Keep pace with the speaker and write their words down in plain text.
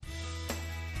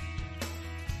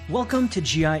Welcome to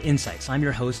GI Insights. I'm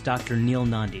your host, Dr. Neil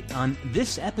Nandi. On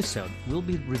this episode, we'll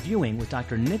be reviewing with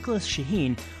Dr. Nicholas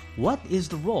Shaheen what is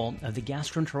the role of the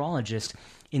gastroenterologist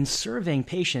in surveying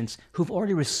patients who've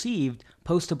already received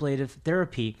post-ablative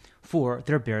therapy for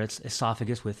their Barrett's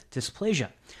esophagus with dysplasia.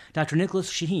 Dr.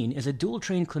 Nicholas Shaheen is a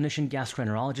dual-trained clinician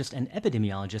gastroenterologist and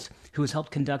epidemiologist who has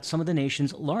helped conduct some of the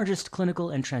nation's largest clinical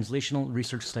and translational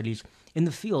research studies in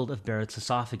the field of Barrett's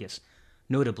esophagus.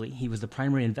 Notably, he was the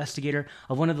primary investigator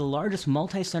of one of the largest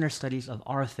multi-center studies of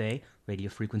RFA,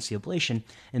 radiofrequency ablation,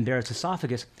 in Barrett's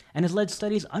esophagus, and has led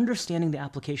studies understanding the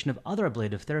application of other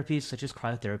ablative therapies such as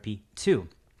cryotherapy too.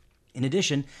 In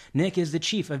addition, Nick is the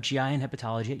chief of GI and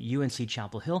hepatology at UNC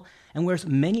Chapel Hill and wears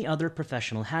many other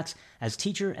professional hats as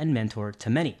teacher and mentor to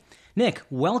many. Nick,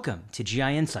 welcome to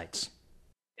GI Insights.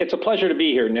 It's a pleasure to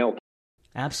be here, Neil.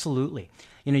 Absolutely.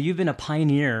 You've been a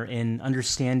pioneer in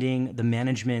understanding the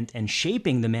management and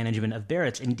shaping the management of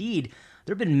Barrett's. Indeed,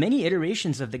 there have been many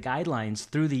iterations of the guidelines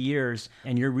through the years,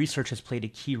 and your research has played a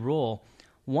key role.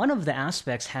 One of the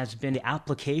aspects has been the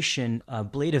application of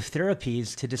ablative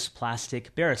therapies to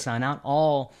dysplastic Barrett's. Now, not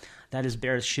all that is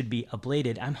Barrett's should be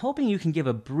ablated. I'm hoping you can give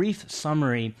a brief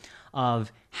summary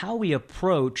of how we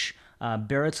approach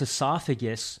Barrett's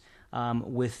esophagus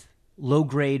with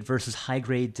low-grade versus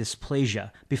high-grade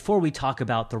dysplasia before we talk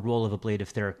about the role of ablative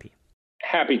therapy.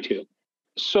 Happy to.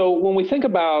 So when we think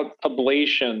about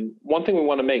ablation, one thing we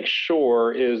want to make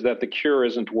sure is that the cure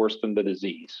isn't worse than the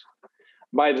disease.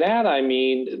 By that, I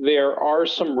mean there are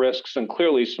some risks and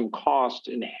clearly some costs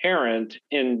inherent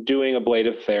in doing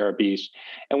ablative therapies,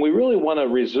 and we really want to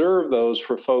reserve those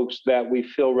for folks that we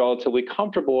feel relatively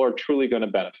comfortable are truly going to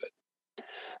benefit.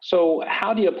 So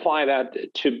how do you apply that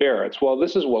to Barrett's? Well,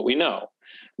 this is what we know.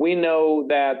 We know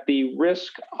that the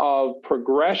risk of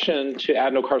progression to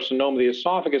adenocarcinoma of the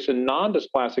esophagus in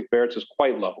non-dysplastic Barrett's is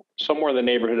quite low, somewhere in the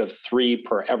neighborhood of 3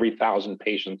 per every 1,000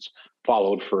 patients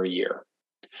followed for a year.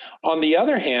 On the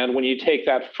other hand, when you take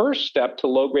that first step to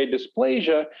low-grade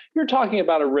dysplasia, you're talking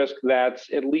about a risk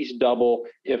that's at least double,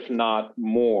 if not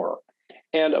more.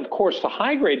 And of course, the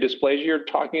high-grade dysplasia, you're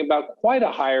talking about quite a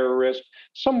higher risk,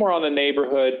 somewhere on the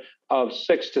neighborhood of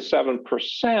 6 to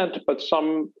 7%, but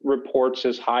some reports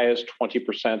as high as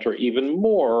 20% or even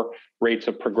more rates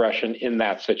of progression in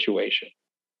that situation.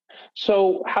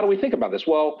 So how do we think about this?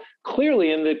 Well,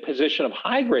 clearly in the position of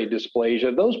high-grade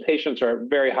dysplasia, those patients are at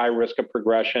very high risk of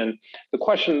progression. The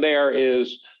question there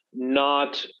is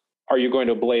not, are you going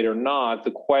to ablate or not?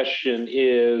 The question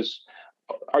is,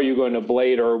 are you going to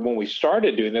ablate, or when we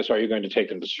started doing this, are you going to take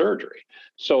them to surgery?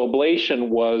 So ablation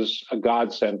was a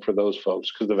godsend for those folks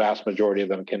because the vast majority of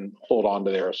them can hold on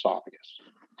to their esophagus.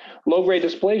 Low-grade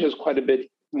dysplasia is quite a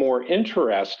bit more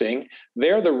interesting.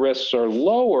 There, the risks are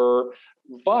lower,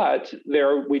 but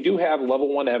we do have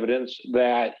level 1 evidence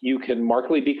that you can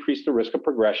markedly decrease the risk of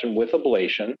progression with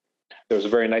ablation. There was a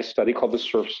very nice study called the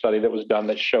SURF study that was done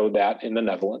that showed that in the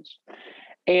Netherlands.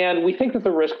 And we think that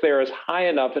the risk there is high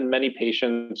enough in many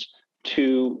patients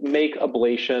to make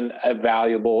ablation a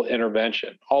valuable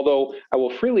intervention, although I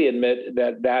will freely admit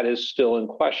that that is still in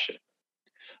question.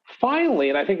 Finally,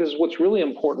 and I think this is what's really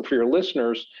important for your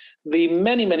listeners, the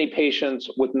many, many patients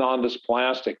with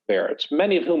non-dysplastic Barrett's,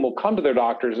 many of whom will come to their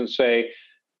doctors and say,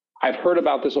 I've heard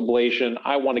about this ablation,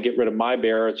 I want to get rid of my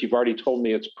Barrett's, you've already told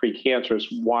me it's precancerous,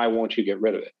 why won't you get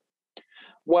rid of it?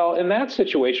 Well, in that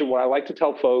situation, what I like to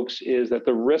tell folks is that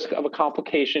the risk of a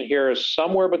complication here is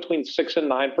somewhere between 6 and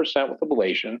 9% with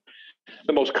ablation,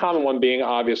 the most common one being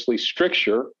obviously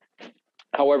stricture.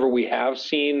 However, we have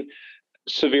seen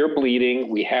severe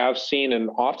bleeding. We have seen and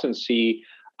often see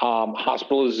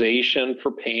hospitalization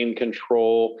for pain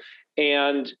control,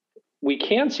 and we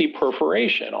can see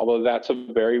perforation, although that's a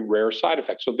very rare side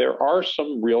effect. So there are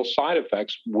some real side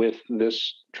effects with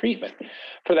this treatment.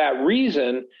 For that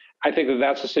reason, I think that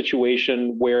that's a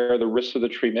situation where the risks of the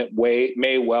treatment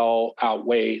may well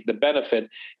outweigh the benefit.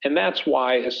 And that's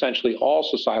why essentially all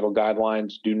societal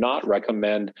guidelines do not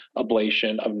recommend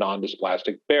ablation of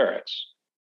non-dysplastic Barrett's.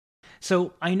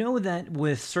 So I know that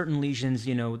with certain lesions,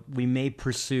 we may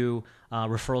pursue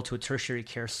referral to a tertiary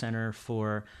care center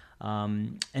for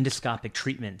endoscopic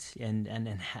treatment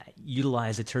and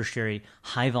utilize a tertiary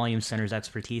high-volume center's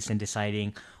expertise in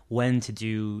deciding when to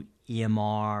do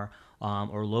EMR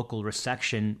or local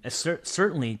resection,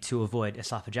 certainly to avoid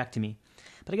esophagectomy.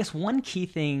 But I guess one key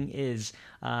thing is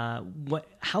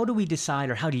how do we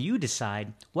decide, or how do you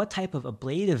decide, what type of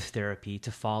ablative therapy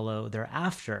to follow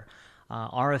thereafter?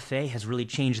 RFA has really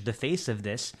changed the face of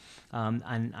this,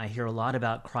 and I hear a lot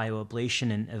about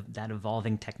cryoablation and that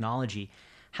evolving technology.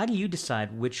 How do you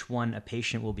decide which one a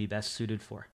patient will be best suited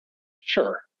for?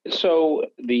 Sure. So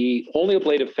the only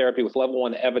ablative therapy with level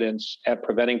 1 evidence at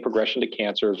preventing progression to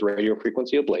cancer is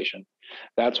radiofrequency ablation.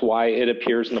 That's why it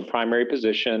appears in the primary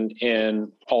position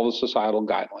in all the societal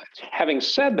guidelines. Having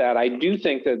said that, I do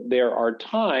think that there are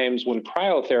times when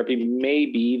cryotherapy may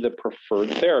be the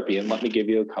preferred therapy, and let me give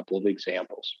you a couple of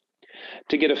examples.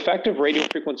 To get effective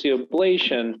radiofrequency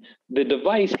ablation, the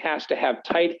device has to have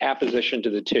tight apposition to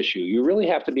the tissue. You really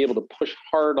have to be able to push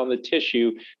hard on the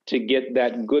tissue to get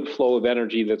that good flow of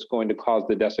energy that's going to cause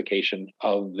the desiccation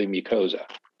of the mucosa.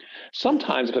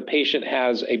 Sometimes if a patient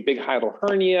has a big hiatal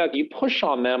hernia, you push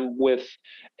on them with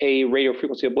a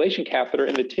radiofrequency ablation catheter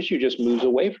and the tissue just moves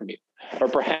away from you. Or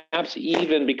perhaps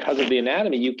even because of the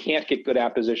anatomy, you can't get good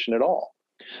apposition at all.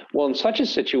 Well, in such a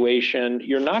situation,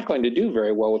 you're not going to do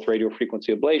very well with radiofrequency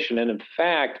ablation. And in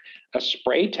fact, a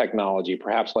spray technology,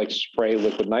 perhaps like spray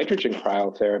liquid nitrogen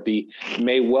cryotherapy,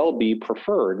 may well be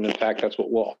preferred. And in fact, that's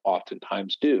what we'll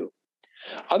oftentimes do.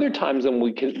 Other times when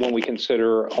we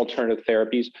consider alternative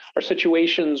therapies are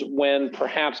situations when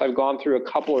perhaps I've gone through a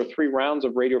couple or 3 rounds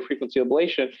of radiofrequency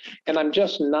ablation and I'm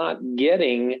just not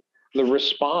getting the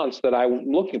response that I'm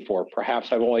looking for.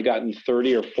 Perhaps I've only gotten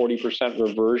 30 or 40%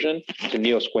 reversion to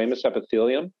neosquamous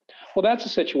epithelium. Well, that's a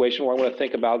situation where I'm going to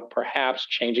think about perhaps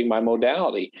changing my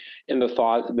modality in the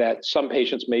thought that some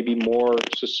patients may be more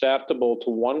susceptible to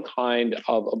one kind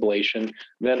of ablation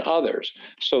than others.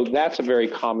 So that's a very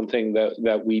common thing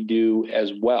that we do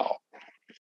as well.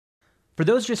 For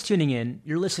those just tuning in,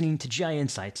 you're listening to GI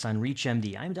Insights on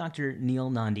ReachMD. I'm Dr. Neil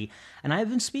Nandi, and I've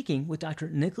been speaking with Dr.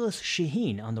 Nicholas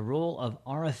Shaheen on the role of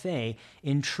RFA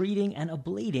in treating and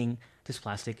ablating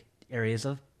dysplastic areas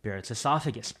of Barrett's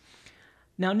esophagus.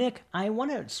 Now, Nick, I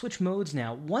want to switch modes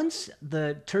now. Once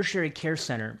the tertiary care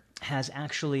center has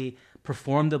actually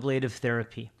performed ablative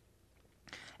therapy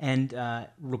and now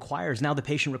the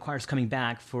patient requires coming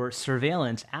back for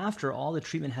surveillance after all the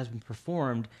treatment has been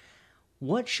performed,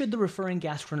 what should the referring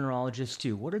gastroenterologist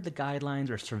do? What are the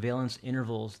guidelines or surveillance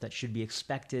intervals that should be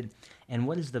expected? And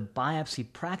what is the biopsy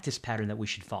practice pattern that we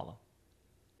should follow?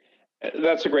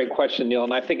 That's a great question, Neil.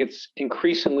 And I think it's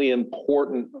increasingly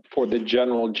important for the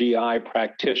general GI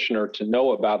practitioner to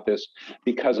know about this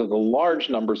because of the large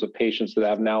numbers of patients that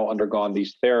have now undergone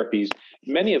these therapies,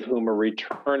 many of whom are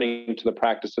returning to the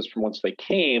practices from whence they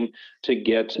came to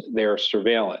get their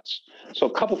surveillance. So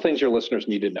a couple things your listeners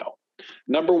need to know.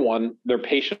 Number one, their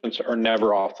patients are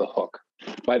never off the hook.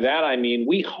 By that, I mean,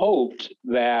 we hoped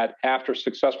that after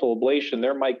successful ablation,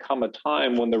 there might come a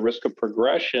time when the risk of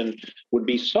progression would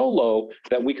be so low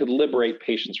that we could liberate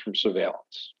patients from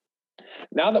surveillance.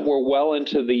 Now that we're well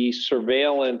into the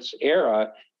surveillance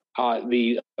era,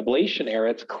 the ablation era,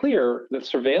 it's clear that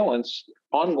surveillance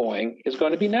ongoing is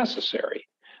going to be necessary,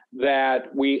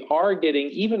 that we are getting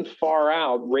even far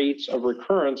out rates of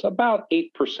recurrence about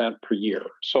 8% per year.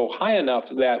 So high enough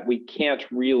that we can't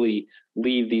really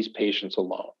leave these patients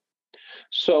alone.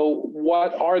 So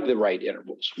what are the right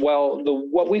intervals? Well,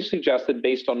 what we suggested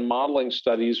based on modeling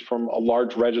studies from a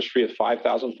large registry of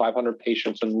 5,500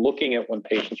 patients and looking at when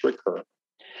patients recur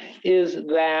is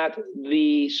that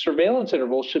the surveillance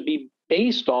interval should be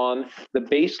based on the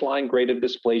baseline grade of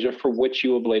dysplasia for which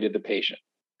you ablated the patient.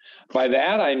 By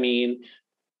that, I mean,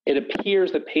 it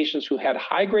appears that patients who had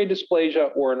high-grade dysplasia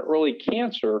or an early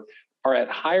cancer are at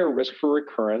higher risk for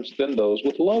recurrence than those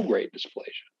with low-grade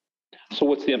dysplasia. So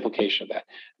what's the implication of that?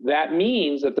 That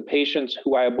means that the patients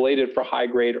who I ablated for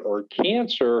high-grade or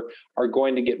cancer are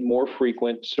going to get more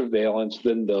frequent surveillance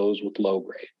than those with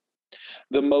low-grade.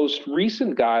 The most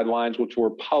recent guidelines, which were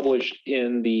published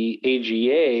in the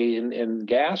AGA in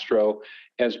Gastro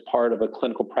as part of a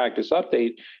clinical practice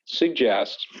update,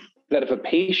 suggest that if a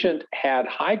patient had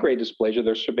high-grade dysplasia,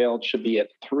 their surveillance should be at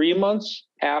 3 months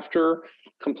after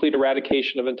complete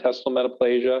eradication of intestinal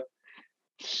metaplasia,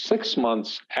 6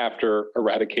 months after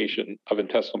eradication of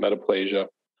intestinal metaplasia,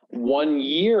 1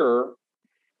 year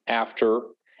after,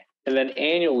 and then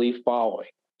annually following.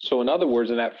 So in other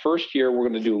words, in that first year, we're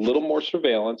going to do a little more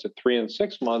surveillance at 3 and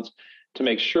 6 months to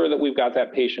make sure that we've got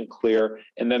that patient clear,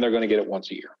 and then they're going to get it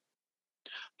once a year.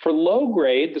 For low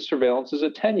grade, the surveillance is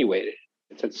attenuated.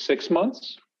 It's at 6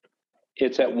 months,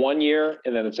 it's at 1 year,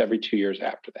 and then it's every 2 years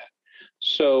after that.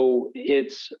 So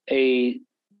it's a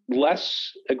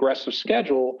less aggressive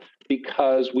schedule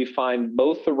because we find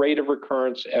both the rate of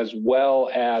recurrence as well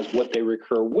as what they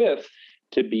recur with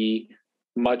to be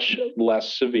much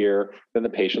less severe than the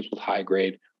patients with high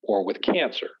grade or with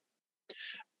cancer.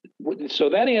 So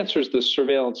that answers the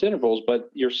surveillance intervals, but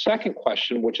your second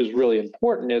question, which is really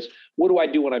important, is what do I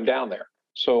do when I'm down there?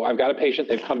 So I've got a patient,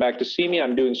 they've come back to see me,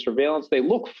 I'm doing surveillance, they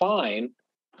look fine.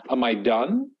 Am I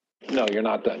done? No, you're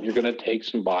not done. You're going to take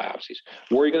some biopsies.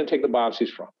 Where are you going to take the biopsies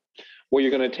from? Well,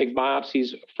 you're going to take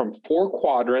biopsies from 4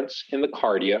 quadrants in the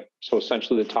cardia, so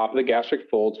essentially the top of the gastric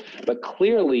folds, but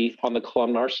clearly on the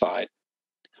columnar side.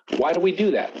 Why do we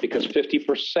do that? Because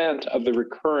 50% of the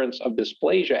recurrence of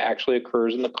dysplasia actually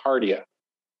occurs in the cardia.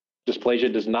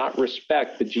 Dysplasia does not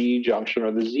respect the GE junction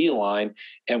or the Z line,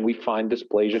 and we find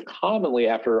dysplasia commonly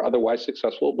after otherwise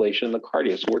successful ablation in the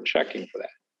cardia, so we're checking for that.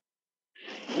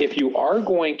 If you are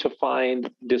going to find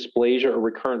dysplasia or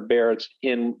recurrent Barrett's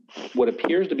in what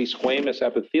appears to be squamous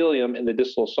epithelium in the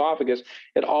distal esophagus,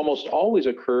 it almost always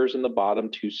occurs in the bottom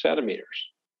 2 centimeters.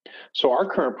 So our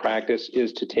current practice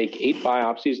is to take 8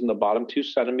 biopsies in the bottom 2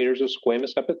 centimeters of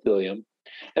squamous epithelium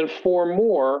and 4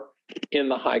 more in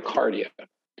the high cardia.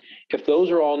 If those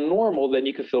are all normal, then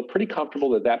you can feel pretty comfortable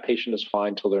that that patient is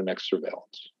fine till their next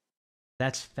surveillance.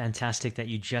 That's fantastic that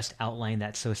you just outlined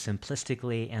that so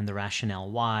simplistically and the rationale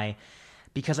why,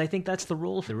 because I think that's the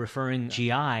role of the referring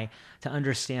GI, to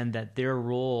understand that their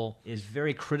role is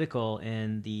very critical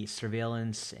in the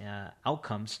surveillance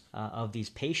outcomes of these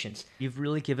patients. You've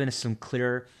really given us some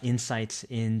clear insights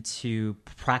into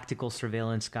practical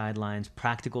surveillance guidelines,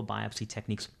 practical biopsy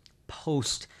techniques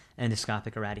post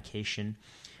endoscopic eradication,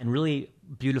 and really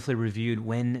beautifully reviewed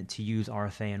when to use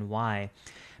RFA and why.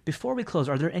 Before we close,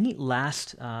 are there any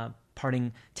last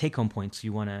parting take-home points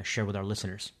you want to share with our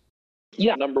listeners?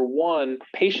 Yeah, number one,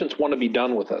 patients want to be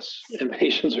done with us, and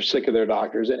patients are sick of their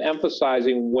doctors. And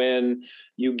emphasizing when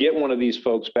you get one of these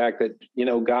folks back that,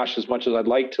 gosh, as much as I'd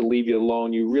like to leave you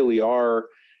alone, you really are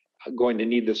going to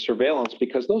need this surveillance,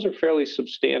 because those are fairly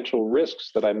substantial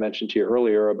risks that I mentioned to you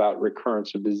earlier about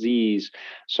recurrence of disease.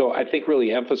 So I think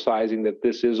really emphasizing that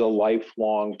this is a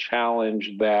lifelong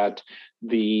challenge that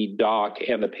the doc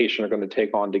and the patient are going to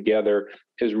take on together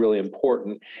is really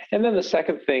important. And then the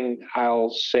second thing I'll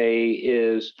say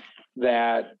is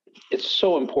that it's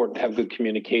so important to have good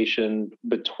communication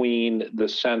between the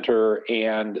center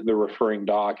and the referring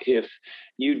doc. If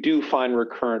you do find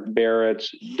recurrent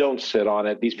Barrett's, don't sit on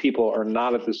it. These people are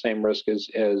not at the same risk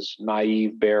as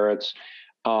naive Barrett's,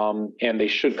 and they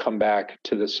should come back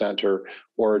to the center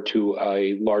or to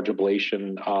a large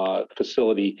ablation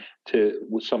facility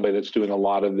with somebody that's doing a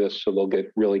lot of this, so they'll get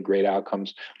really great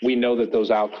outcomes. We know that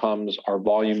those outcomes are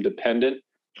volume dependent.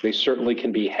 They certainly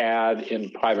can be had in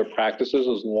private practices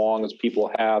as long as people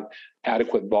have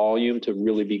adequate volume to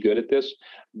really be good at this,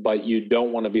 but you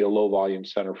don't want to be a low volume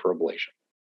center for ablation.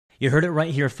 You heard it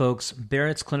right here, folks.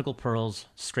 Barrett's Clinical Pearls,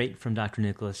 straight from Dr.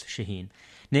 Nicholas Shaheen.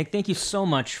 Nick, thank you so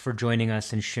much for joining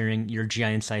us and sharing your GI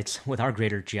insights with our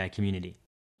greater GI community.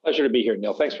 Pleasure to be here,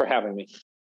 Neil. Thanks for having me.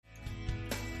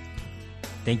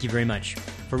 Thank you very much.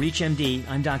 For ReachMD,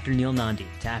 I'm Dr. Neil Nandi.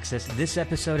 To access this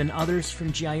episode and others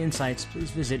from GI Insights,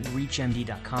 please visit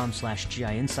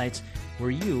reachmd.com/GI Insights, where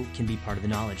you can be part of the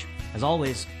knowledge. As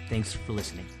always, thanks for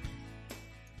listening.